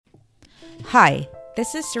Hi,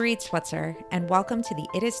 this is Sarit Switzer, and welcome to the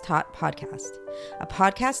It Is Taught podcast, a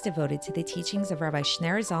podcast devoted to the teachings of Rabbi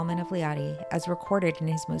Shneur Zalman of Liadi as recorded in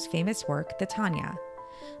his most famous work, the Tanya.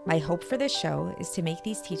 My hope for this show is to make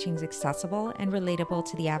these teachings accessible and relatable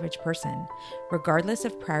to the average person, regardless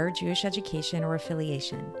of prior Jewish education or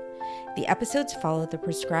affiliation. The episodes follow the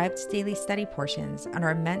prescribed daily study portions and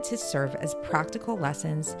are meant to serve as practical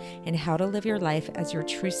lessons in how to live your life as your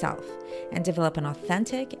true self and develop an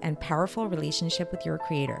authentic and powerful relationship with your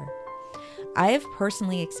Creator. I have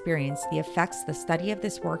personally experienced the effects the study of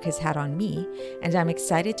this work has had on me, and I'm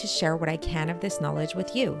excited to share what I can of this knowledge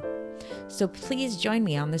with you. So please join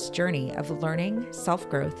me on this journey of learning,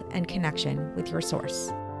 self-growth, and connection with your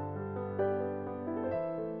source.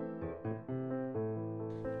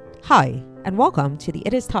 Hi, and welcome to the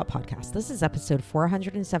It Is Taught podcast. This is episode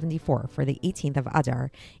 474 for the 18th of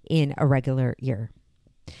Adar in a regular year.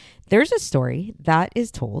 There's a story that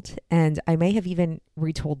is told, and I may have even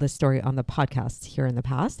retold this story on the podcast here in the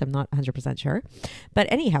past. I'm not 100% sure. But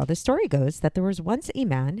anyhow, the story goes that there was once a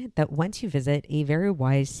man that went to visit a very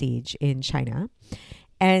wise sage in China,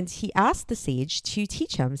 and he asked the sage to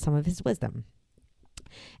teach him some of his wisdom.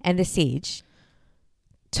 And the sage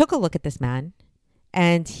took a look at this man,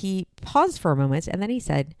 and he paused for a moment, and then he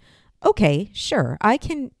said, "Okay, sure, I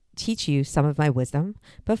can teach you some of my wisdom,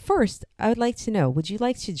 but first I would like to know, would you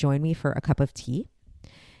like to join me for a cup of tea?"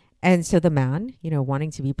 And so the man,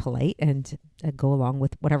 wanting to be polite and go along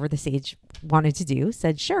with whatever the sage wanted to do,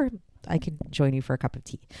 said, "Sure, I can join you for a cup of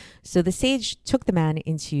tea." So the sage took the man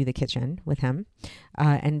into the kitchen with him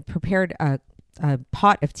and prepared a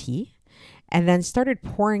pot of tea, and then started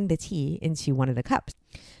pouring the tea into one of the cups.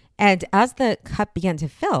 And as the cup began to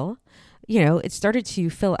fill, it started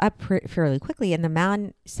to fill up fairly quickly. And the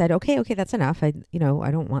man said, okay, that's enough. I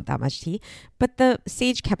don't want that much tea. But the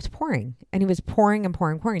sage kept pouring, and he was pouring and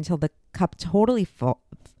pouring until the cup totally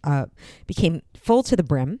became full to the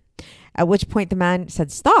brim. At which point the man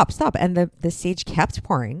said, stop. And the sage kept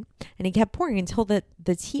pouring, and he kept pouring until the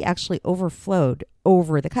tea actually overflowed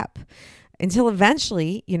over the cup. Until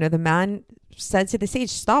eventually, the man said to the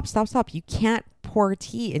sage, stop. You can't pour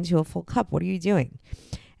tea into a full cup. What are you doing?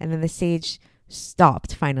 And then the sage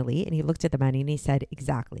stopped finally, and he looked at the man and he said,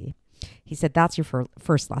 exactly. He said, that's your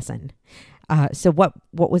first lesson. So what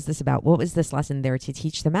was this about? What was this lesson there to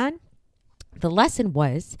teach the man? The lesson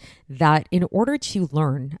was that in order to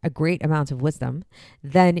learn a great amount of wisdom,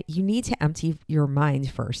 then you need to empty your mind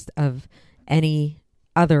first of any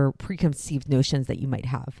other preconceived notions that you might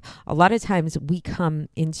have. A lot of times we come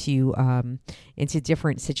into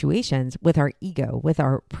different situations with our ego, with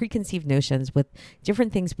our preconceived notions, with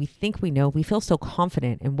different things we think we know. We feel so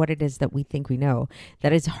confident in what it is that we think we know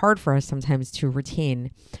that it's hard for us sometimes to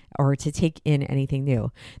retain or to take in anything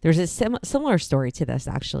new. There's a similar story to this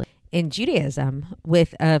actually in Judaism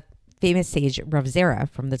with a famous sage, Rav Zera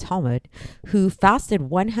from the Talmud, who fasted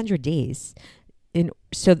 100 days in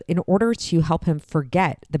order to help him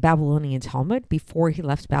forget the Babylonian Talmud before he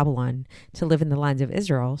left Babylon to live in the land of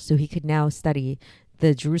Israel, so he could now study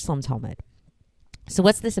the Jerusalem Talmud. So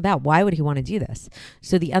what's this about? Why would he want to do this?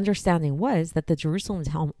 So the understanding was that the Jerusalem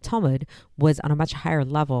Talmud was on a much higher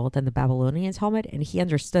level than the Babylonian Talmud, and he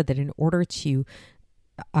understood that in order to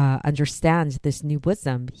understand this new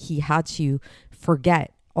wisdom, he had to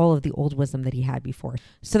forget all of the old wisdom that he had before.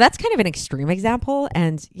 So that's kind of an extreme example.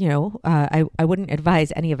 And, I wouldn't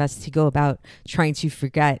advise any of us to go about trying to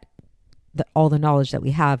forget all the knowledge that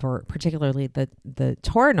we have, or particularly the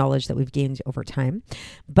Torah knowledge that we've gained over time.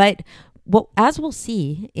 But as we'll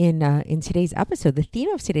see in today's episode, the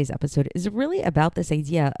theme of today's episode is really about this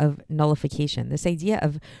idea of nullification, this idea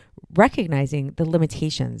of recognizing the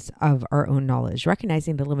limitations of our own knowledge,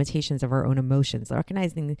 recognizing the limitations of our own emotions,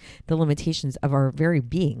 recognizing the limitations of our very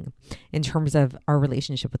being in terms of our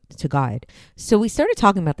relationship to God. So we started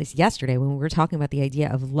talking about this yesterday when we were talking about the idea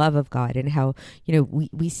of love of God, and how,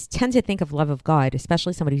 we tend to think of love of God,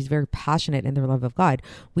 especially somebody who's very passionate in their love of God.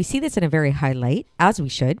 We see this in a very high light, as we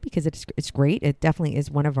should, because it's great. It definitely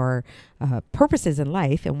is one of our purposes in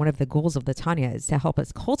life, and one of the goals of the Tanya is to help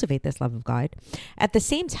us cultivate this love of God. At the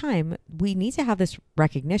same time, we need to have this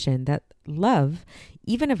recognition that love,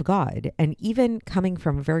 even of God, and even coming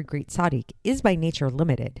from a very great tzaddik, is by nature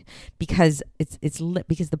limited, because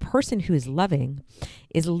because the person who is loving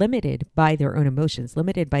is limited by their own emotions,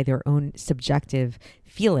 limited by their own subjective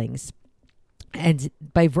feelings. And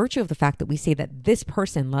by virtue of the fact that we say that this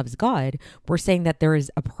person loves God, we're saying that there is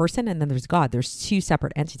a person and then there's God. There's two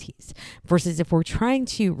separate entities. Versus if we're trying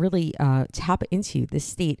to really tap into this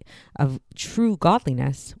state of true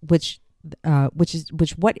godliness, which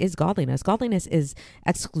what is godliness? Godliness is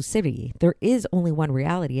exclusivity. There is only one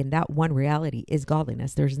reality, and that one reality is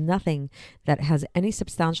godliness. There's nothing that has any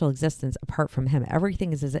substantial existence apart from him.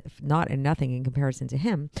 Everything is as if not and nothing in comparison to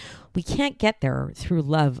him. We can't get there through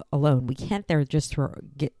love alone. We can't there just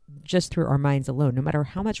through our minds alone. No matter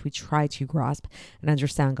how much we try to grasp and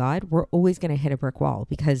understand God, we're always going to hit a brick wall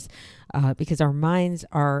because our minds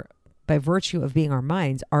are, by virtue of being our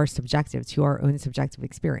minds, are subjective to our own subjective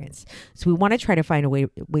experience. So we want to try to find a way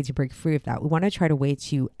to break free of that. We want to try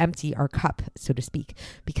to empty our cup, so to speak,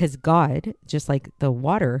 because God, just like the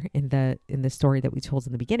water in the story that we told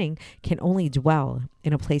in the beginning, can only dwell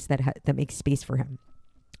in a place that makes space for him.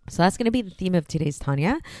 So that's going to be the theme of today's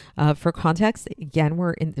Tanya. For context, again,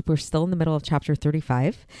 we're still in the middle of chapter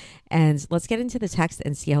 35, and let's get into the text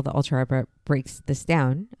and see how the Alter Rebbe breaks this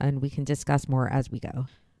down, and we can discuss more as we go.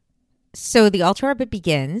 So the Alter Rebbe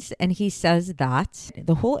begins, and he says that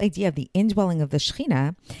the whole idea of the indwelling of the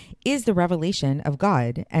Shekhinah is the revelation of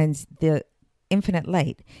God and the infinite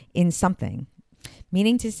light in something.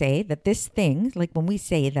 Meaning to say that this thing, like when we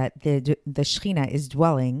say that the Shekhinah is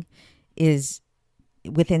dwelling, is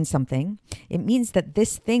within something, it means that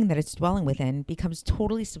this thing that it's dwelling within becomes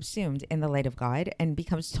totally subsumed in the light of God and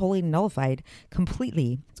becomes totally nullified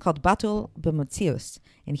completely. It's called batul b'motzius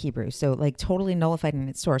in Hebrew. So like totally nullified in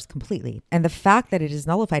its source completely. And the fact that it is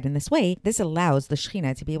nullified in this way, this allows the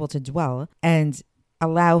Shekhinah to be able to dwell and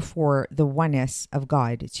allow for the oneness of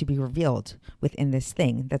God to be revealed within this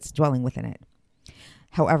thing that's dwelling within it.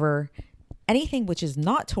 However, anything which is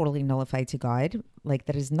not totally nullified to God, like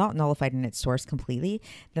that is not nullified in its source completely,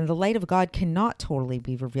 then the light of God cannot totally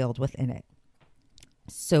be revealed within it.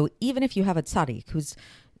 So even if you have a tzaddik who's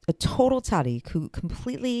a total tzaddik who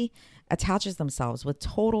completely attaches themselves with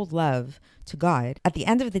total love to God, at the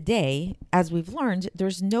end of the day, as we've learned,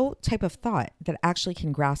 there's no type of thought that actually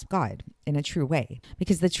can grasp God in a true way.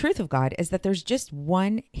 Because the truth of God is that there's just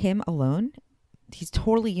one, him alone. He's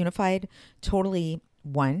totally unified, totally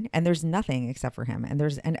one, and there's nothing except for him,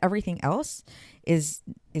 and everything else is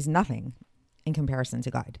nothing in comparison to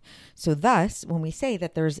God. So thus, when we say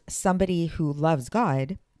that there's somebody who loves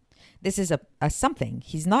God, this is a something.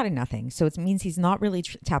 He's not a nothing. So it means he's not really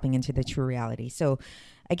tapping into the true reality. So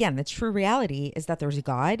again, the true reality is that there's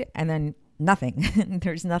God and then nothing.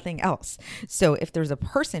 There's nothing else. So if there's a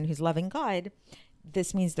person who's loving God,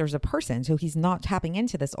 this means there's a person. So he's not tapping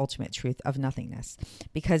into this ultimate truth of nothingness,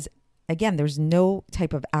 because again, there's no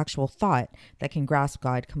type of actual thought that can grasp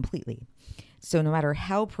God completely. So no matter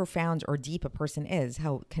how profound or deep a person is,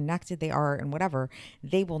 how connected they are and whatever,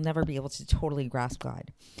 they will never be able to totally grasp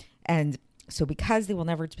God. And so because they will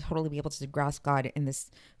never totally be able to grasp God in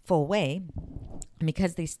this full way, and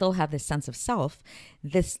because they still have this sense of self,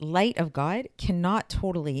 this light of God cannot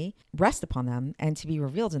totally rest upon them and to be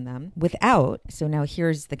revealed in them without, so now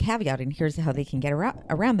here's the caveat, and here's how they can get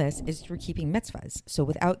around this, is through keeping mitzvahs. So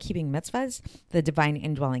without keeping mitzvahs, the divine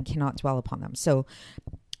indwelling cannot dwell upon them. So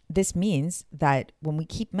this means that when we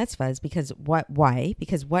keep mitzvahs, why?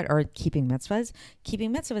 Because what are keeping mitzvahs?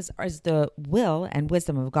 Keeping mitzvahs is the will and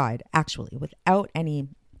wisdom of God, actually, without any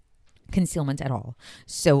concealment at all.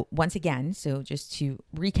 So once again, so just to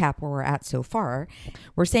recap where we're at so far,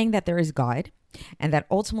 we're saying that there is God and that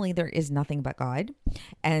ultimately there is nothing but God.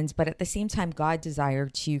 But at the same time, God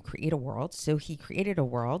desired to create a world. So he created a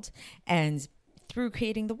world, and through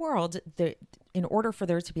creating the world, in order for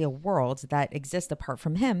there to be a world that exists apart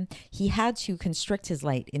from him, he had to constrict his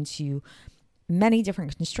light into many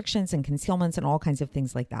different constrictions and concealments and all kinds of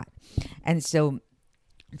things like that. And so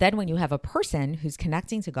then when you have a person who's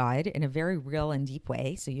connecting to God in a very real and deep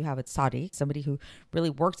way, so you have a tzaddik, somebody who really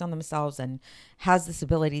worked on themselves and has this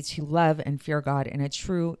ability to love and fear God in a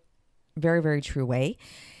true, very, very true way,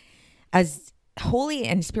 as holy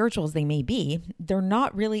and spiritual as they may be, they're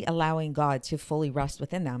not really allowing God to fully rest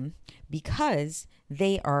within them because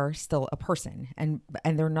they are still a person and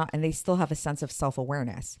they're not, and they still have a sense of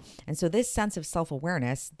self-awareness. And so this sense of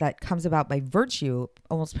self-awareness that comes about by virtue,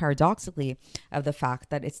 almost paradoxically, of the fact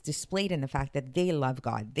that it's displayed in the fact that they love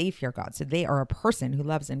God, they fear God. So they are a person who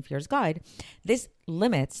loves and fears God. This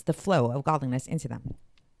limits the flow of godliness into them.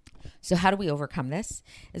 So how do we overcome this?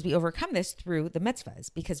 Is we overcome this through the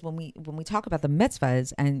mitzvahs, because when we talk about the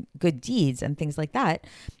mitzvahs and good deeds and things like that,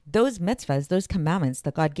 those mitzvahs, those commandments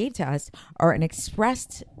that God gave to us are an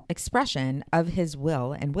expressed expression of his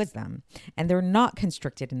will and wisdom, and they're not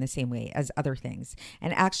constricted in the same way as other things.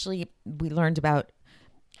 And actually, we learned about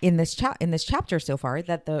in this chapter so far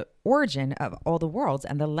that the origin of all the worlds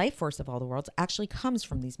and the life force of all the worlds actually comes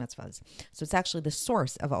from these mitzvahs. So it's actually the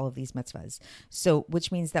source of all of these mitzvahs. So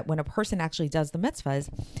which means that when a person actually does the mitzvahs,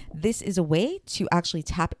 this is a way to actually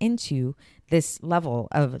tap into this level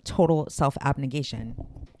of total self-abnegation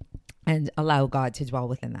and allow God to dwell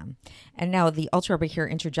within them. And now the Alter Rebbe here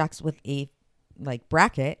interjects with a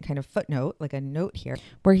bracket, kind of footnote, like a note here,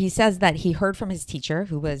 where he says that he heard from his teacher,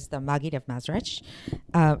 who was the Maggid of Mezrich,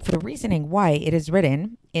 for the reasoning why it is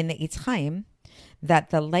written in the Eitz Chaim that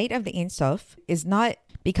the light of the Ein Sof is not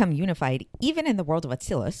become unified even in the world of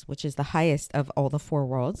Atzilus, which is the highest of all the four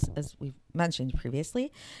worlds, as we've mentioned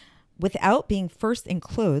previously, without being first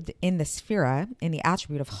included in the sphera, in the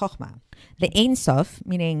attribute of Chokhmah. The Ein Sof,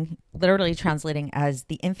 meaning literally translating as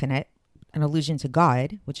the infinite, an allusion to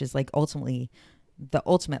God, which is ultimately the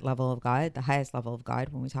ultimate level of God, the highest level of God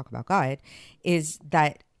when we talk about God, is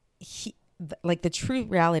that the true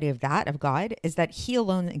reality of God is that he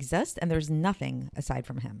alone exists and there's nothing aside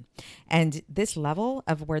from him. And this level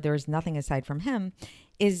of where there's nothing aside from him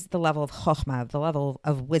is the level of chokhmah, the level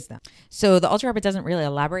of wisdom. So the Alter Rebbe doesn't really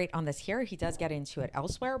elaborate on this here. He does get into it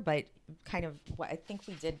elsewhere, but kind of what I think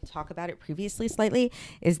we did talk about it previously slightly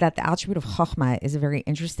is that the attribute of chokhmah is a very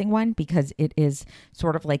interesting one because it is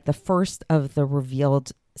sort of like the first of the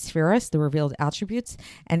revealed spheres, the revealed attributes,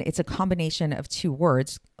 and it's a combination of two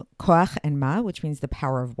words, koach and ma, which means the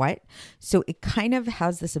power of what. So it kind of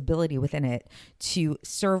has this ability within it to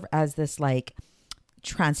serve as this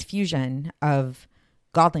transfusion of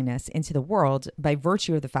godliness into the world by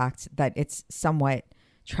virtue of the fact that it's somewhat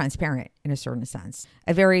transparent in a certain sense.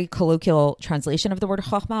 A very colloquial translation of the word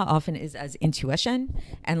chokhmah often is as intuition.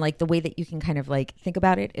 And the way that you can kind of think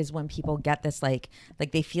about it is when people get this,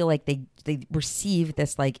 they feel like they receive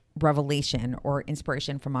this revelation or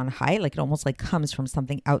inspiration from on high, it almost comes from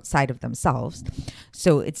something outside of themselves.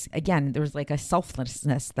 So it's, again, there's a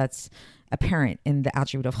selflessness that's apparent in the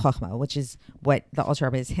attribute of chokhmah, which is what the Alter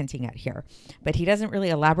Rebbe is hinting at here. But he doesn't really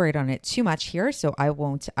elaborate on it too much here, so I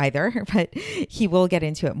won't either, but he will get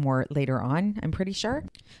into it more later on, I'm pretty sure.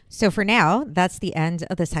 So for now, that's the end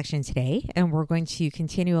of the section today, and we're going to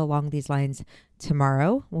continue along these lines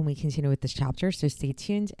tomorrow when we continue with this chapter, so stay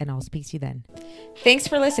tuned, and I'll speak to you then. Thanks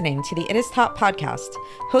for listening to the It Is Taught podcast,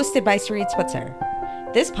 hosted by Sarit Switzer.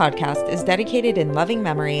 This podcast is dedicated in loving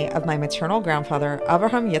memory of my maternal grandfather,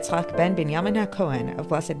 Avraham Yitzchak ben Binyamin HaKohen of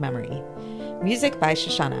blessed memory. Music by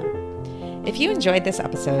Shoshana. If you enjoyed this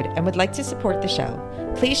episode and would like to support the show,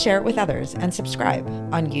 please share it with others and subscribe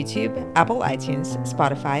on YouTube, Apple iTunes,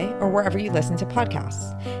 Spotify, or wherever you listen to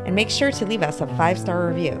podcasts. And make sure to leave us a 5-star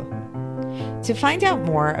review. To find out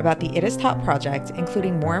more about the It Is Taught project,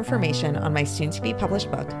 including more information on my soon-to-be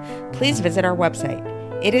published book, please visit our website,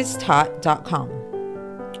 itistaught.com.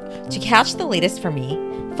 To catch the latest from me,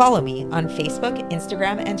 follow me on Facebook,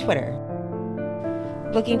 Instagram, and Twitter.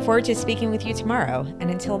 Looking forward to speaking with you tomorrow, and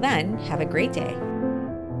until then, have a great day.